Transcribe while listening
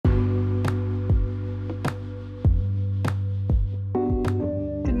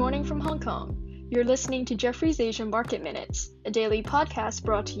morning from Hong Kong. You're listening to Jefferies Asia Market Minutes, a daily podcast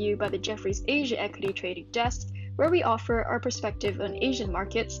brought to you by the Jefferies Asia Equity Trading Desk, where we offer our perspective on Asian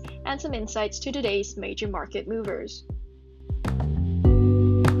markets and some insights to today's major market movers.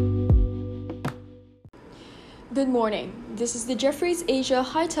 Good morning. This is the Jefferies Asia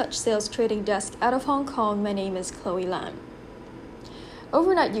High Touch Sales Trading Desk out of Hong Kong. My name is Chloe Lam.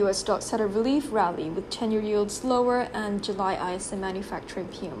 Overnight U.S. stocks had a relief rally with 10-year yields lower and July ISM manufacturing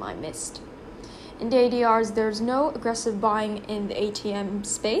PMI missed. In the ADRs, there's no aggressive buying in the ATM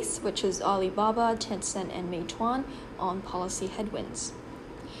space, which is Alibaba, Tencent, and Meituan on policy headwinds.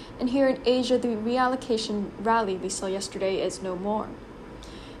 And here in Asia, the reallocation rally we saw yesterday is no more.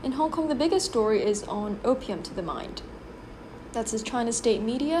 In Hong Kong, the biggest story is on opium to the mind. That's as China's state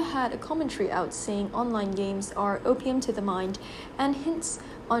media had a commentary out saying online games are opium to the mind and hints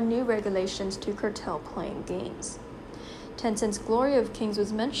on new regulations to curtail playing games. Tencent's Glory of Kings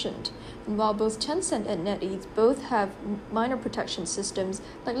was mentioned, and while both Tencent and NetEase both have minor protection systems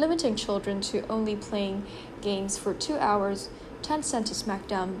like limiting children to only playing games for 2 hours, Tencent is smacked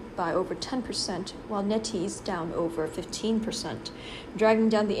down by over 10%, while NetEase down over 15%, dragging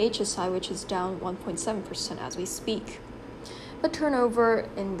down the HSI, which is down 1.7% as we speak. But turnover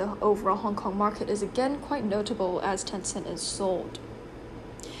in the overall Hong Kong market is again quite notable as Tencent is sold.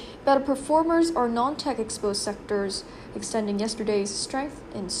 Better performers are non-tech exposed sectors, extending yesterday's strength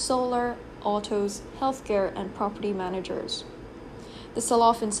in solar, autos, healthcare, and property managers. The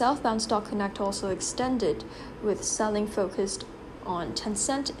sell-off in southbound Stock Connect also extended, with selling focused on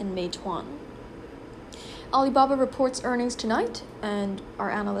Tencent and Meituan. Alibaba reports earnings tonight, and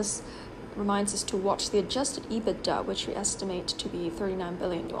our analysts reminds us to watch the adjusted EBITDA, which we estimate to be 39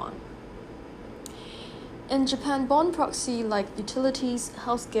 billion yuan. In Japan, bond proxy like utilities,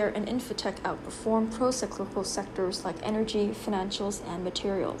 healthcare, and infotech outperform pro-cyclical sectors like energy, financials, and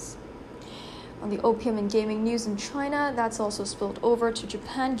materials. On the opium and gaming news in China, that's also spilled over to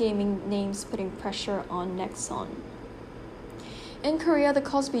Japan gaming names putting pressure on Nexon. In Korea, the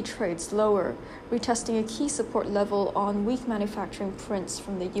Kospi trades lower, retesting a key support level on weak manufacturing prints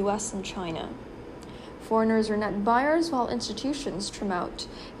from the US and China. Foreigners are net buyers while institutions trim out,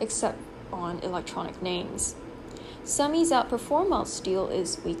 except on electronic names. Semis outperform while steel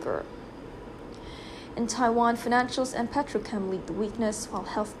is weaker. In Taiwan, financials and petrochem lead the weakness, while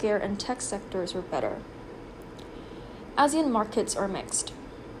healthcare and tech sectors are better. ASEAN markets are mixed.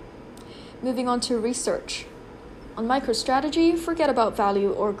 Moving on to research. On MicroStrategy, forget about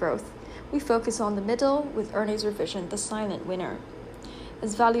value or growth. We focus on the middle, with earnings revision the silent winner.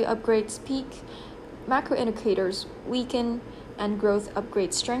 As value upgrades peak, macro indicators weaken, and growth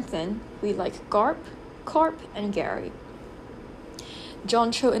upgrades strengthen, we like GARP, CARP, and Gary.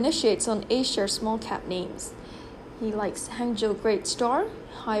 John Cho initiates on A-share small cap names. He likes Hangzhou Great Star,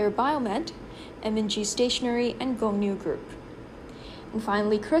 Higher Biomed, M&G Stationery, and Gongnu Group. And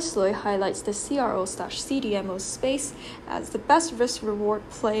finally, Chris Loy highlights the CRO/CDMO space as the best risk-reward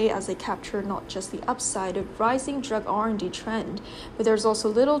play as they capture not just the upside of rising drug R&D trend, but there's also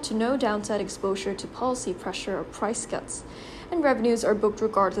little to no downside exposure to policy pressure or price cuts, and revenues are booked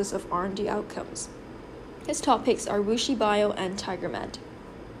regardless of R&D outcomes. His top picks are Wuxi Bio and TigerMed.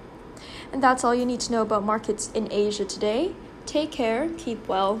 And that's all you need to know about markets in Asia today. Take care, keep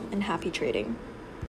well, and happy trading.